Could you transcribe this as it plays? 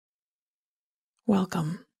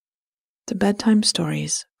Welcome to Bedtime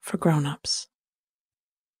Stories for Grown-Ups,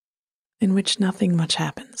 in which nothing much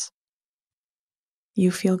happens. You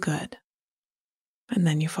feel good, and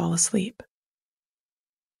then you fall asleep.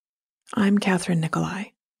 I'm Catherine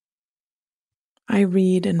Nicolai. I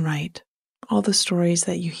read and write all the stories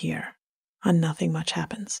that you hear on Nothing Much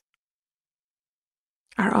Happens.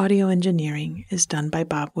 Our audio engineering is done by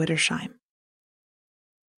Bob Wittersheim.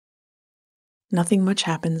 Nothing Much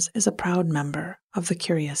Happens is a proud member of the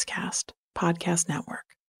Curious Cast podcast network.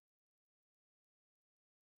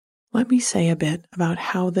 Let me say a bit about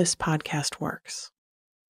how this podcast works.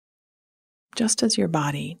 Just as your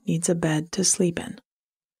body needs a bed to sleep in,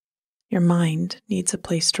 your mind needs a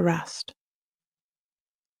place to rest.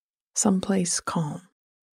 Someplace calm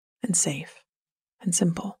and safe and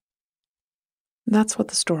simple. That's what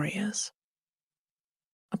the story is.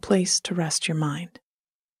 A place to rest your mind.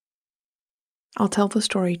 I'll tell the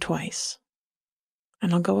story twice,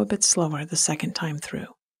 and I'll go a bit slower the second time through.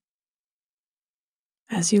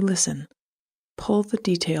 As you listen, pull the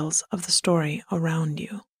details of the story around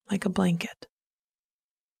you like a blanket.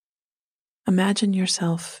 Imagine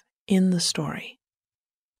yourself in the story.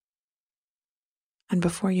 And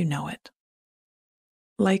before you know it,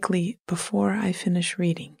 likely before I finish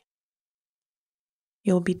reading,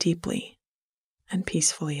 you'll be deeply and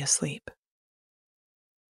peacefully asleep.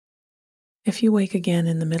 If you wake again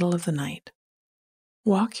in the middle of the night,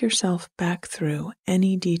 walk yourself back through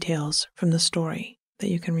any details from the story that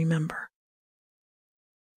you can remember.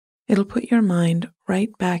 It'll put your mind right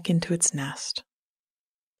back into its nest,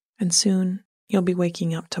 and soon you'll be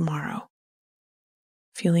waking up tomorrow,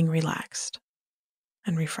 feeling relaxed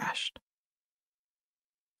and refreshed.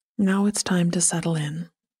 Now it's time to settle in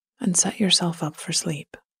and set yourself up for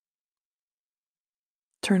sleep.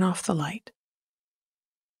 Turn off the light.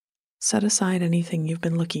 Set aside anything you've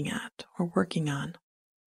been looking at or working on.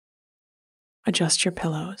 Adjust your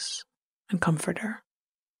pillows and comforter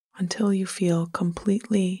until you feel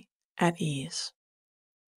completely at ease.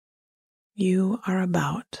 You are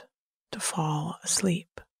about to fall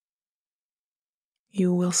asleep.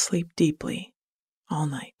 You will sleep deeply all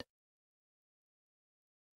night.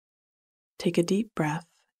 Take a deep breath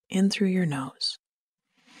in through your nose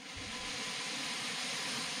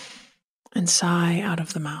and sigh out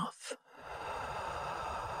of the mouth.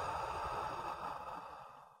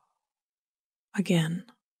 Again,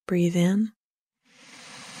 breathe in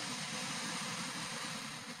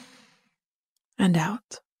and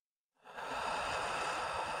out.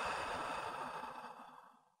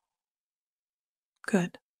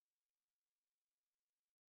 Good.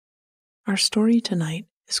 Our story tonight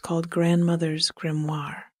is called Grandmother's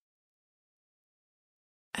Grimoire,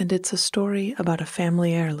 and it's a story about a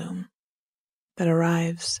family heirloom that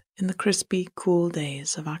arrives in the crispy, cool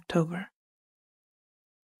days of October.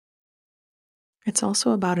 It's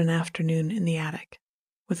also about an afternoon in the attic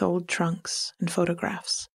with old trunks and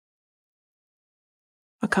photographs,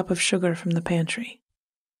 a cup of sugar from the pantry,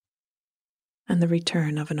 and the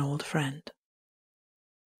return of an old friend.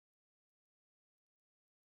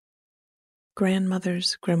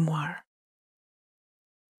 Grandmother's Grimoire.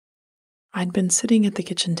 I'd been sitting at the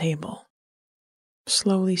kitchen table,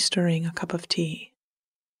 slowly stirring a cup of tea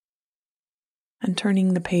and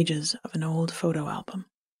turning the pages of an old photo album.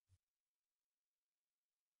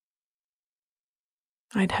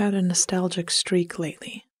 I'd had a nostalgic streak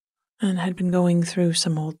lately and had been going through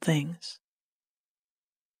some old things.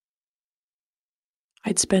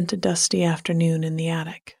 I'd spent a dusty afternoon in the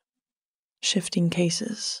attic, shifting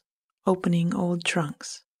cases, opening old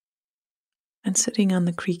trunks, and sitting on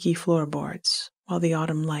the creaky floorboards while the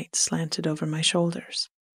autumn light slanted over my shoulders.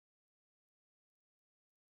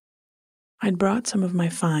 I'd brought some of my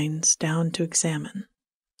finds down to examine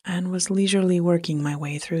and was leisurely working my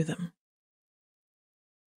way through them.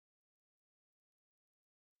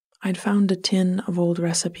 I'd found a tin of old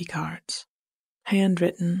recipe cards,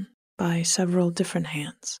 handwritten by several different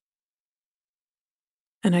hands,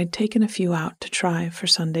 and I'd taken a few out to try for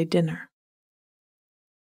Sunday dinner.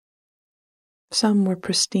 Some were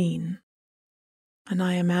pristine, and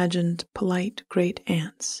I imagined polite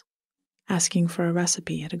great-aunts asking for a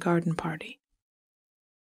recipe at a garden party.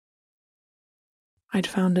 I'd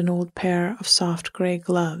found an old pair of soft gray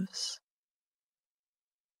gloves,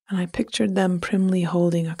 and I pictured them primly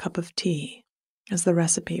holding a cup of tea as the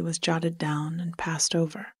recipe was jotted down and passed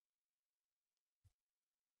over.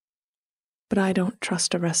 But I don't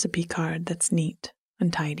trust a recipe card that's neat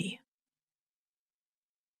and tidy.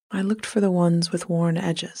 I looked for the ones with worn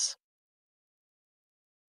edges.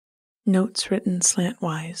 Notes written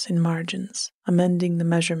slantwise in margins, amending the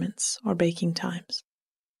measurements or baking times.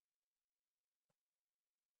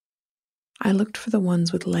 I looked for the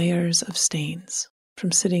ones with layers of stains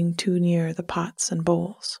from sitting too near the pots and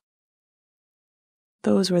bowls.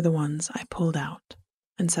 Those were the ones I pulled out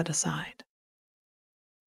and set aside.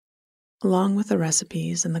 Along with the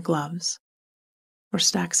recipes and the gloves were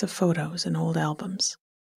stacks of photos in old albums,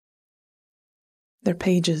 their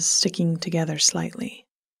pages sticking together slightly,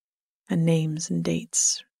 and names and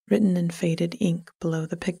dates written in faded ink below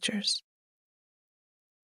the pictures.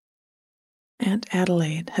 Aunt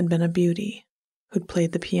Adelaide had been a beauty who'd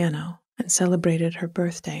played the piano and celebrated her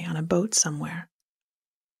birthday on a boat somewhere.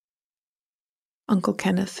 Uncle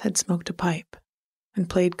Kenneth had smoked a pipe and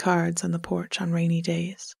played cards on the porch on rainy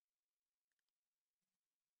days.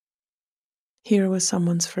 Here was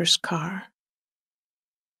someone's first car.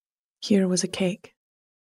 Here was a cake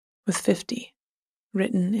with 50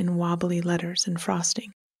 written in wobbly letters and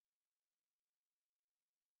frosting.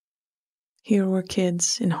 Here were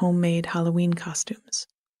kids in homemade Halloween costumes,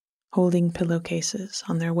 holding pillowcases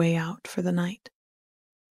on their way out for the night.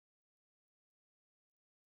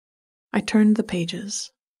 I turned the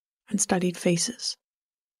pages and studied faces,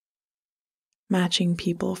 matching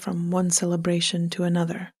people from one celebration to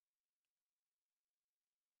another,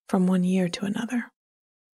 from one year to another.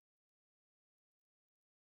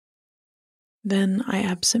 Then I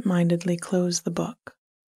absent-mindedly closed the book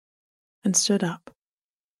and stood up,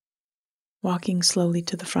 walking slowly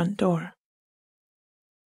to the front door.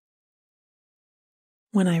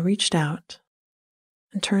 When I reached out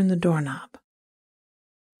and turned the doorknob,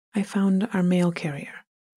 I found our mail carrier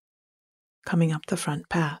coming up the front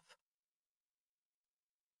path.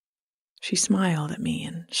 She smiled at me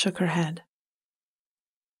and shook her head.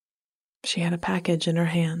 She had a package in her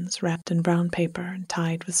hands wrapped in brown paper and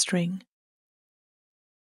tied with string.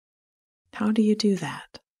 How do you do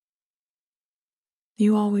that?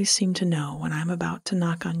 You always seem to know when I'm about to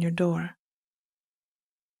knock on your door.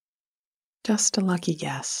 Just a lucky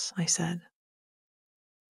guess, I said.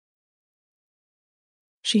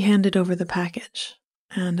 She handed over the package,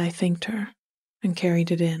 and I thanked her and carried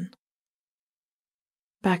it in,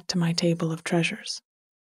 back to my table of treasures.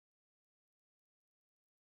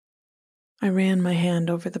 I ran my hand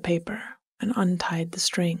over the paper and untied the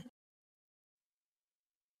string.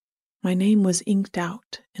 My name was inked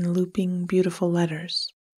out in looping, beautiful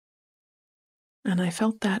letters, and I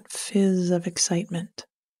felt that fizz of excitement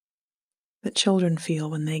that children feel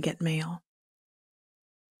when they get mail.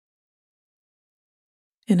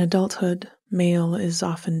 In adulthood, mail is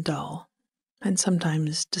often dull and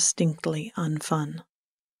sometimes distinctly unfun.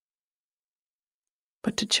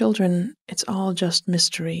 But to children, it's all just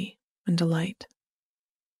mystery and delight.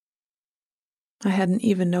 I hadn't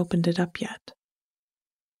even opened it up yet,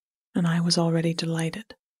 and I was already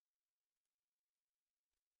delighted.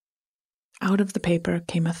 Out of the paper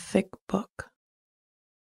came a thick book,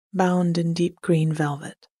 bound in deep green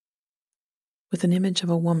velvet, with an image of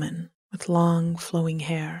a woman with long, flowing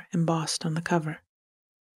hair embossed on the cover.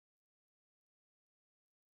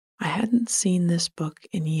 I hadn't seen this book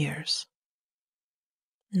in years,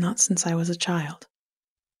 not since I was a child.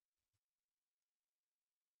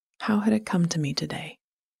 How had it come to me today?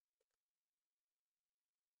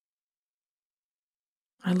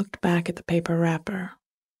 I looked back at the paper wrapper.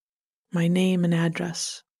 My name and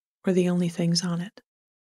address were the only things on it.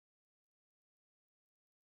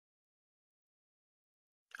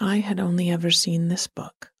 I had only ever seen this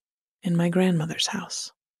book in my grandmother's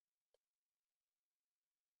house,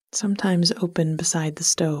 sometimes open beside the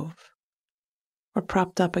stove, or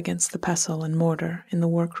propped up against the pestle and mortar in the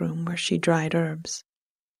workroom where she dried herbs.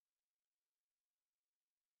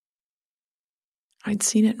 I'd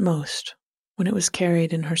seen it most when it was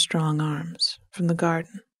carried in her strong arms from the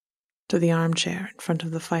garden to the armchair in front of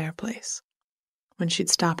the fireplace, when she'd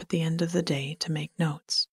stop at the end of the day to make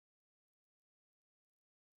notes.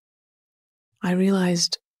 I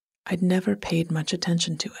realized I'd never paid much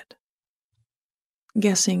attention to it,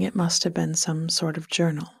 guessing it must have been some sort of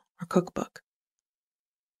journal or cookbook.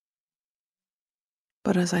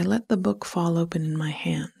 But as I let the book fall open in my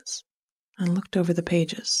hands and looked over the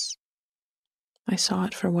pages, I saw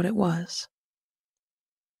it for what it was.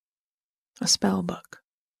 A spell book,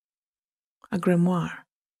 a grimoire.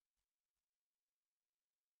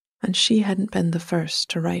 And she hadn't been the first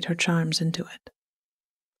to write her charms into it.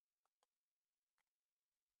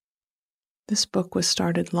 This book was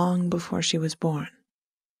started long before she was born,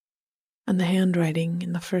 and the handwriting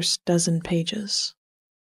in the first dozen pages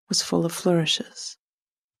was full of flourishes,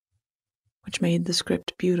 which made the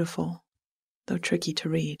script beautiful, though tricky to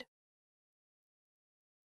read.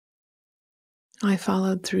 I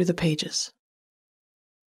followed through the pages,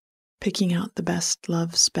 picking out the best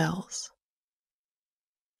love spells.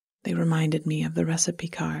 They reminded me of the recipe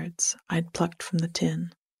cards I'd plucked from the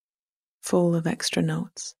tin, full of extra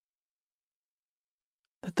notes.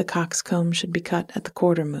 That the coxcomb should be cut at the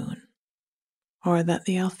quarter moon, or that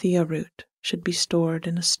the althea root should be stored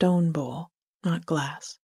in a stone bowl, not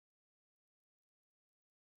glass.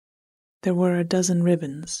 There were a dozen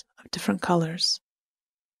ribbons of different colors,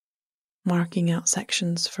 marking out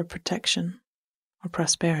sections for protection, or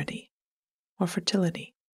prosperity, or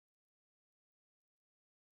fertility.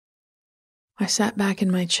 I sat back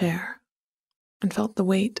in my chair and felt the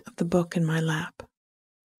weight of the book in my lap.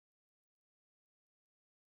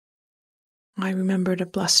 I remembered a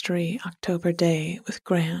blustery October day with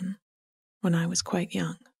Gran when I was quite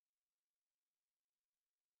young.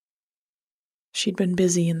 She'd been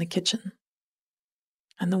busy in the kitchen,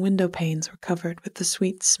 and the window panes were covered with the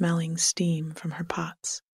sweet-smelling steam from her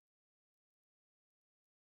pots.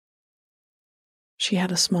 She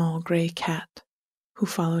had a small gray cat who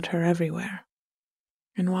followed her everywhere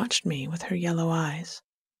and watched me with her yellow eyes.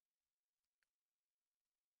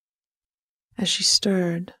 As she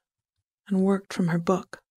stirred and worked from her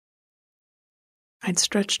book, I'd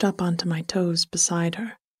stretched up onto my toes beside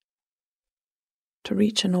her to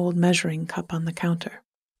reach an old measuring cup on the counter.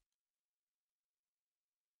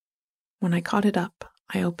 When I caught it up,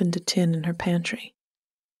 I opened a tin in her pantry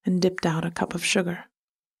and dipped out a cup of sugar.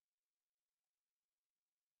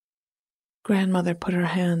 Grandmother put her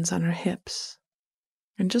hands on her hips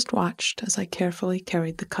and just watched as I carefully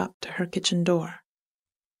carried the cup to her kitchen door,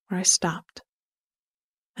 where I stopped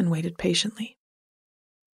and waited patiently.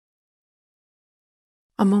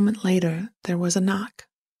 A moment later, there was a knock,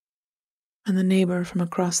 and the neighbor from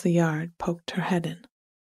across the yard poked her head in.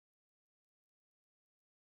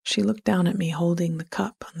 She looked down at me holding the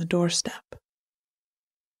cup on the doorstep,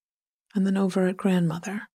 and then over at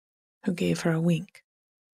Grandmother, who gave her a wink.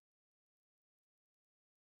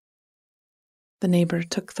 The neighbor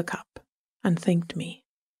took the cup and thanked me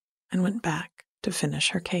and went back to finish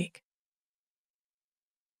her cake.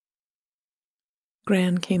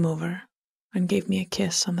 Gran came over and gave me a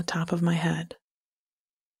kiss on the top of my head,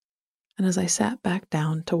 and as I sat back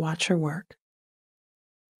down to watch her work,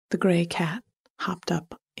 the gray cat hopped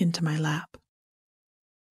up into my lap.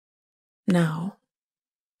 Now,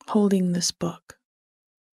 holding this book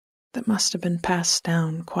that must have been passed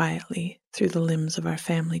down quietly through the limbs of our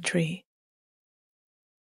family tree,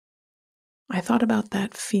 I thought about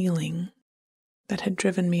that feeling that had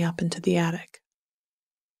driven me up into the attic,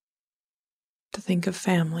 to think of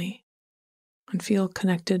family and feel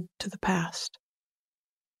connected to the past,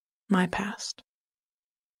 my past,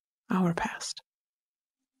 our past.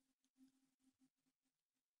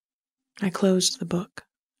 I closed the book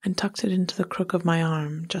and tucked it into the crook of my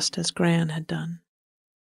arm just as Gran had done.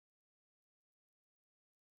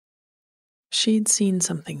 She'd seen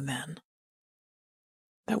something then,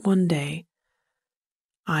 that one day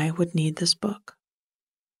I would need this book.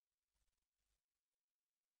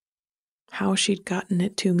 How she'd gotten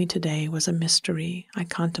it to me today was a mystery I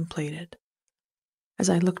contemplated as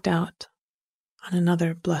I looked out on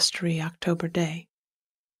another blustery October day.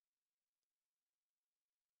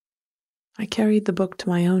 I carried the book to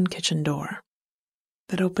my own kitchen door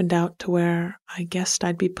that opened out to where I guessed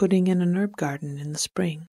I'd be putting in an herb garden in the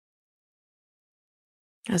spring,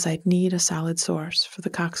 as I'd need a solid source for the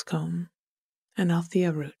coxcomb and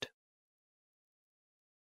althea root.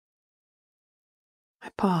 I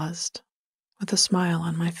paused with a smile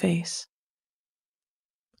on my face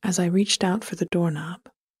as I reached out for the doorknob,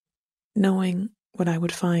 knowing what I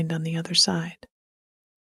would find on the other side.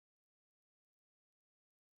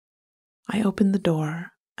 I opened the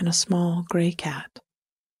door, and a small gray cat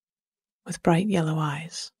with bright yellow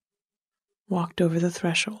eyes walked over the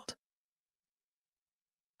threshold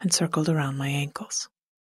and circled around my ankles.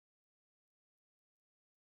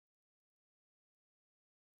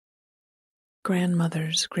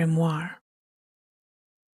 Grandmother's grimoire.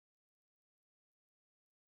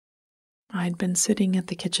 I'd been sitting at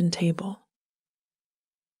the kitchen table,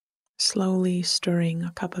 slowly stirring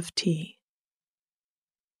a cup of tea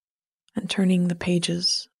and turning the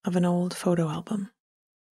pages of an old photo album.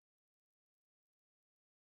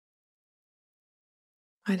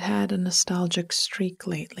 I'd had a nostalgic streak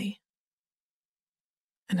lately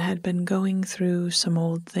and had been going through some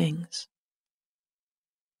old things.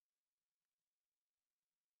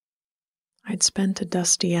 I'd spent a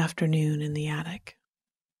dusty afternoon in the attic,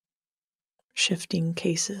 shifting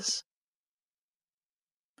cases,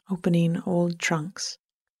 opening old trunks,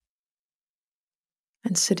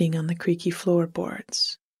 and sitting on the creaky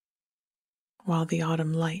floorboards while the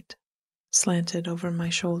autumn light slanted over my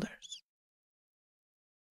shoulders.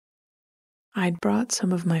 I'd brought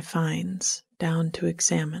some of my finds down to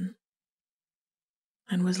examine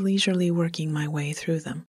and was leisurely working my way through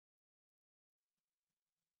them.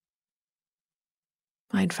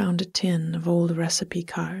 I'd found a tin of old recipe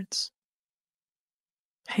cards,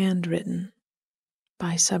 handwritten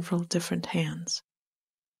by several different hands,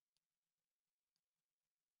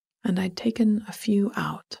 and I'd taken a few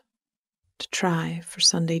out to try for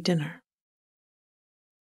Sunday dinner.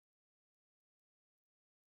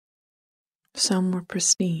 Some were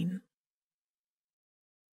pristine,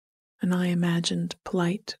 and I imagined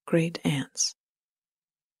polite great aunts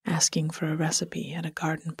asking for a recipe at a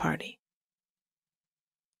garden party.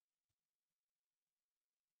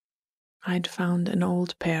 I'd found an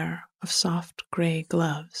old pair of soft gray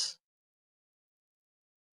gloves,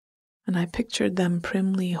 and I pictured them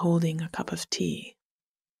primly holding a cup of tea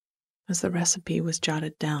as the recipe was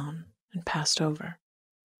jotted down and passed over.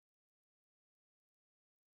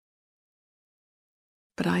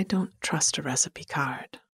 But I don't trust a recipe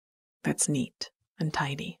card that's neat and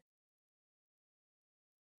tidy.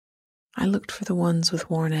 I looked for the ones with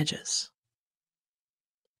worn edges,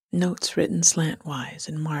 notes written slantwise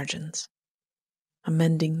in margins,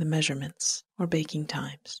 amending the measurements or baking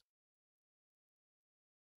times.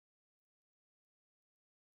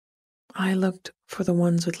 I looked for the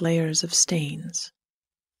ones with layers of stains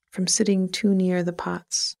from sitting too near the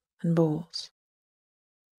pots and bowls.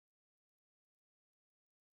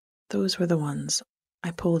 Those were the ones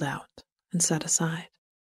I pulled out and set aside.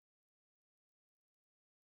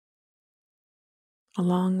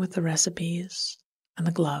 Along with the recipes and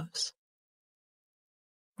the gloves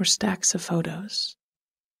were stacks of photos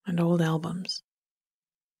and old albums,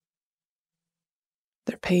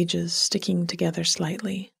 their pages sticking together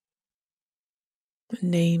slightly, and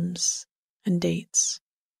names and dates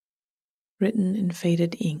written in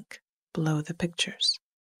faded ink below the pictures.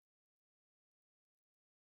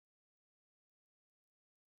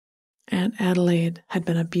 Aunt Adelaide had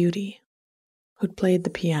been a beauty who'd played the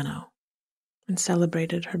piano and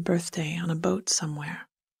celebrated her birthday on a boat somewhere.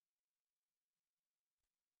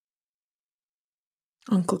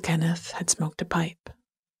 Uncle Kenneth had smoked a pipe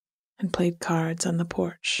and played cards on the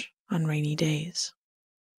porch on rainy days.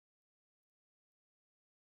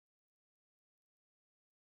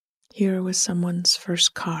 Here was someone's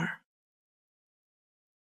first car.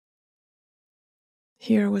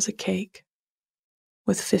 Here was a cake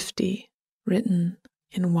with 50 written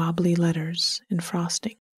in wobbly letters in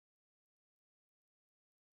frosting.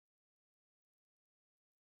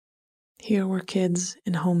 Here were kids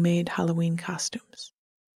in homemade Halloween costumes,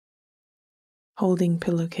 holding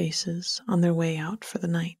pillowcases on their way out for the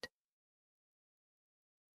night.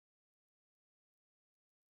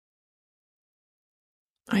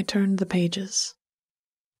 I turned the pages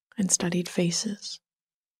and studied faces,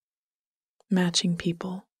 matching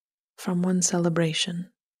people from one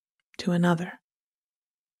celebration to another,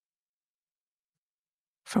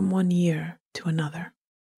 from one year to another.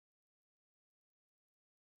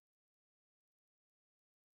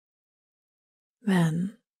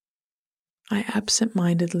 Then I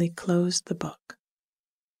absent-mindedly closed the book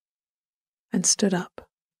and stood up,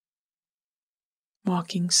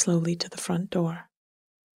 walking slowly to the front door.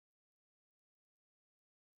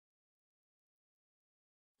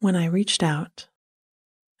 When I reached out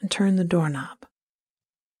and turned the doorknob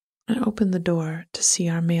and opened the door to see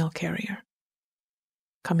our mail carrier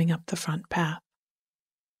coming up the front path,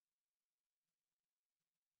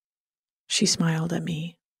 she smiled at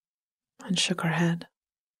me and shook her head.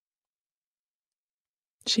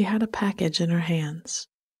 She had a package in her hands,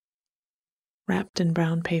 wrapped in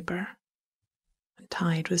brown paper and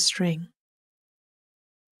tied with string.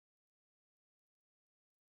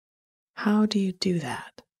 How do you do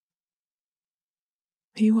that?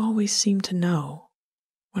 You always seem to know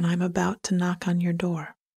when I'm about to knock on your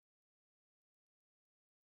door.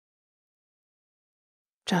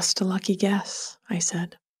 Just a lucky guess, I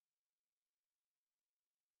said.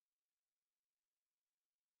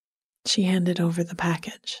 She handed over the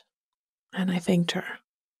package, and I thanked her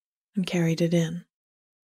and carried it in,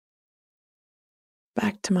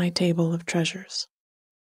 back to my table of treasures.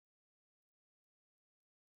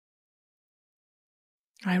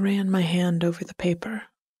 I ran my hand over the paper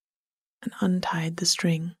and untied the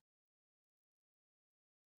string.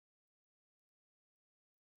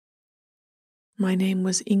 My name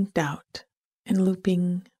was inked out in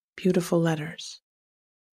looping, beautiful letters,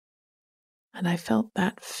 and I felt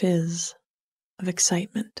that fizz of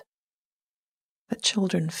excitement that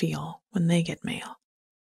children feel when they get mail.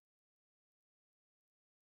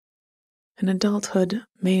 In adulthood,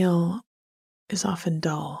 mail is often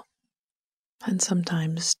dull and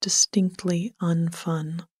sometimes distinctly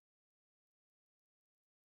unfun.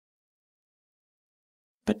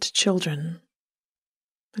 But to children,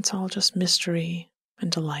 it's all just mystery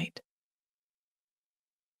and delight.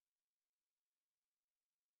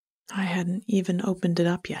 I hadn't even opened it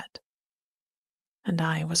up yet, and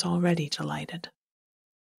I was already delighted.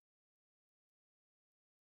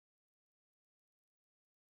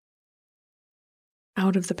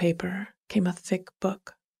 Out of the paper came a thick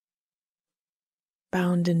book,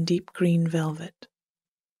 bound in deep green velvet,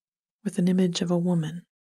 with an image of a woman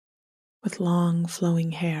with long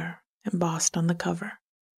flowing hair embossed on the cover.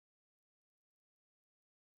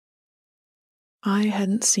 I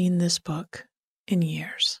hadn't seen this book in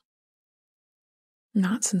years,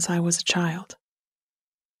 not since I was a child.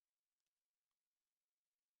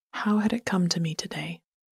 How had it come to me today?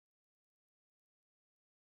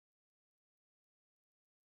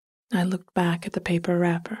 I looked back at the paper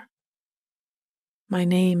wrapper. My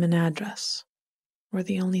name and address were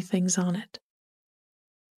the only things on it.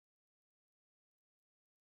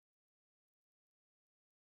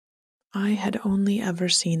 I had only ever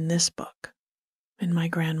seen this book in my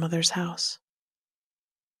grandmother's house,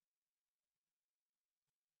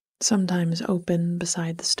 sometimes open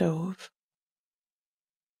beside the stove,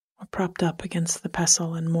 or propped up against the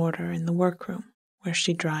pestle and mortar in the workroom where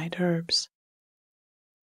she dried herbs.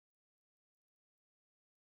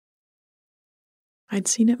 I'd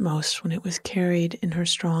seen it most when it was carried in her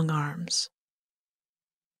strong arms,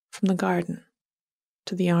 from the garden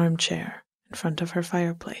to the armchair in front of her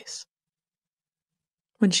fireplace,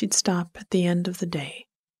 when she'd stop at the end of the day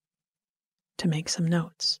to make some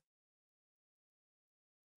notes.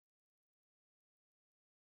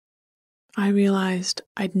 I realized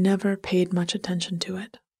I'd never paid much attention to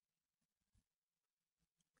it,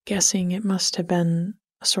 guessing it must have been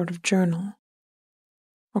a sort of journal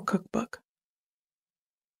or cookbook.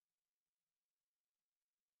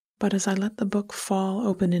 But as I let the book fall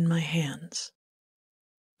open in my hands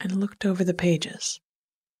and looked over the pages,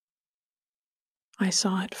 I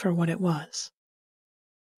saw it for what it was.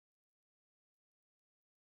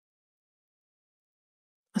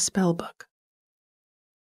 A spell book.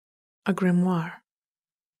 A grimoire.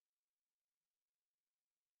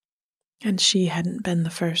 And she hadn't been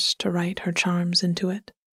the first to write her charms into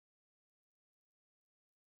it.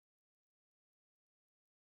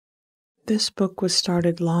 This book was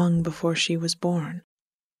started long before she was born,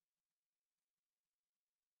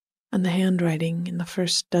 and the handwriting in the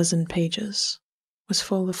first dozen pages was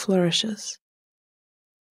full of flourishes,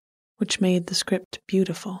 which made the script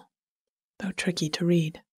beautiful, though tricky to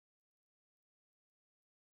read.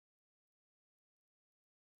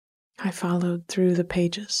 I followed through the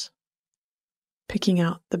pages, picking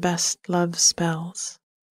out the best love spells.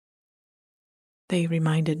 They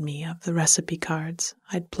reminded me of the recipe cards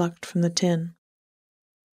I'd plucked from the tin,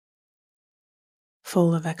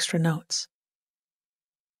 full of extra notes.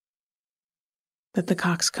 That the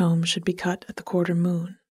coxcomb should be cut at the quarter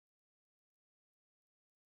moon,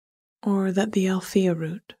 or that the Althea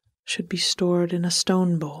root should be stored in a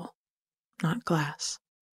stone bowl, not glass.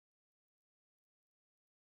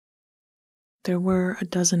 There were a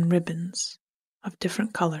dozen ribbons of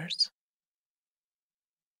different colors,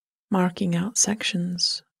 marking out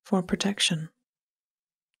sections for protection,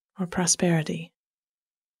 or prosperity,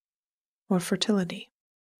 or fertility.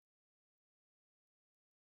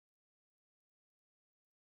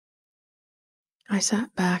 I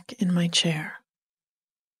sat back in my chair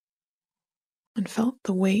and felt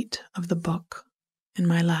the weight of the book in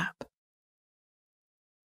my lap.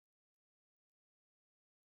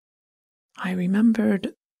 I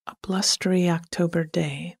remembered a blustery October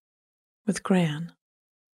day with Gran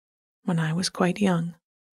when I was quite young.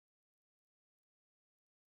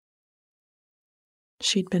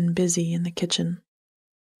 She'd been busy in the kitchen,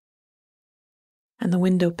 and the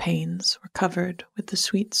window panes were covered with the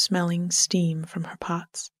sweet-smelling steam from her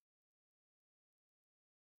pots.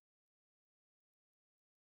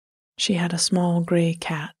 She had a small gray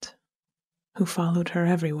cat who followed her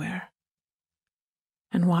everywhere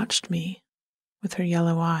and watched me with her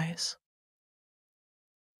yellow eyes.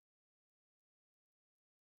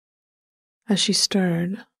 As she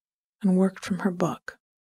stirred and worked from her book,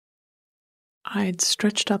 I'd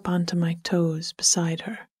stretched up onto my toes beside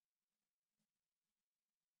her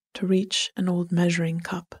to reach an old measuring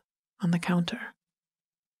cup on the counter.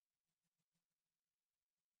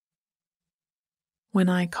 When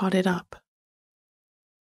I caught it up,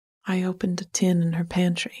 I opened a tin in her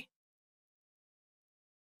pantry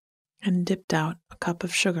and dipped out a cup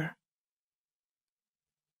of sugar.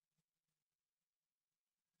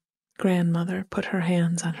 Grandmother put her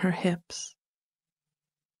hands on her hips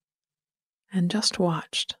and just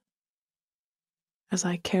watched as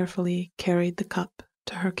I carefully carried the cup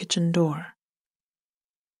to her kitchen door,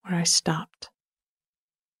 where I stopped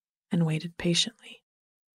and waited patiently.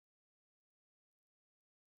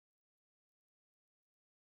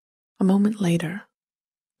 A moment later,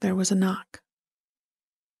 there was a knock,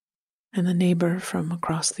 and the neighbor from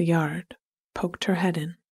across the yard poked her head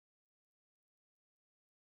in.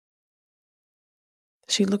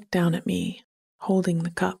 She looked down at me, holding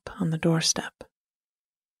the cup on the doorstep,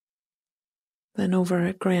 then over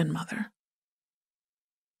at grandmother,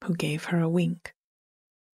 who gave her a wink.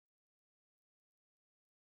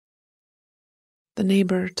 The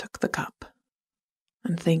neighbor took the cup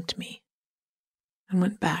and thanked me and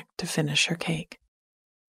went back to finish her cake.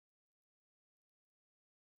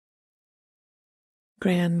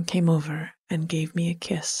 Gran came over and gave me a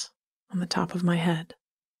kiss on the top of my head.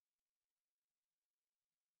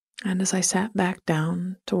 And as I sat back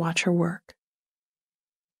down to watch her work,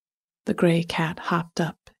 the gray cat hopped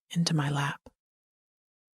up into my lap.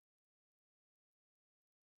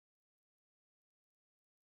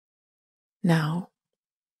 Now,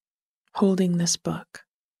 holding this book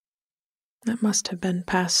that must have been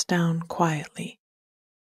passed down quietly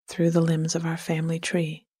through the limbs of our family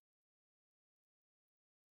tree,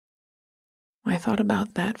 I thought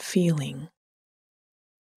about that feeling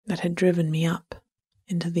that had driven me up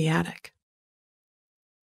into the attic.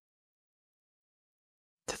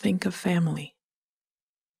 To think of family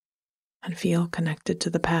and feel connected to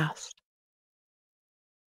the past.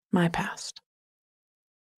 My past.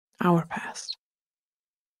 Our past.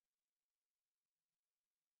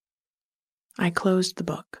 I closed the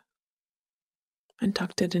book and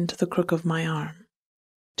tucked it into the crook of my arm,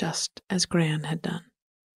 just as Gran had done.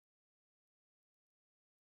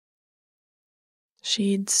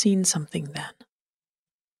 She'd seen something then.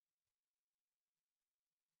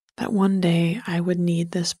 That one day I would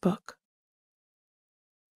need this book.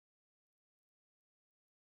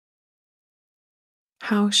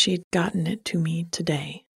 How she'd gotten it to me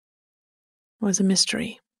today was a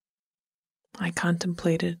mystery I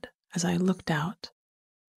contemplated as I looked out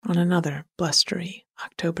on another blustery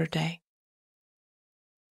October day.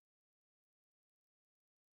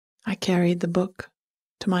 I carried the book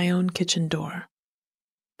to my own kitchen door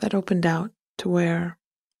that opened out to where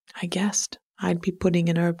I guessed I'd be putting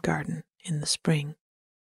an herb garden in the spring,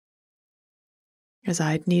 as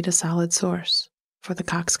I'd need a solid source for the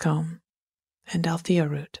coxcomb and althea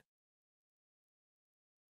root.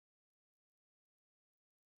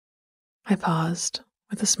 I paused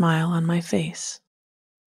with a smile on my face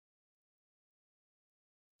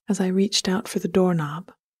as I reached out for the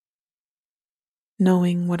doorknob,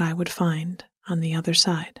 knowing what I would find on the other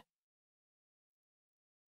side.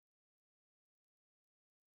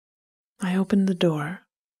 I opened the door,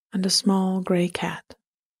 and a small gray cat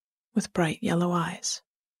with bright yellow eyes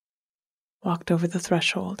walked over the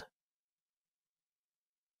threshold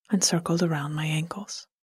and circled around my ankles.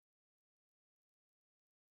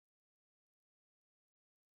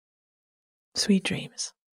 Sweet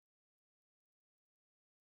dreams.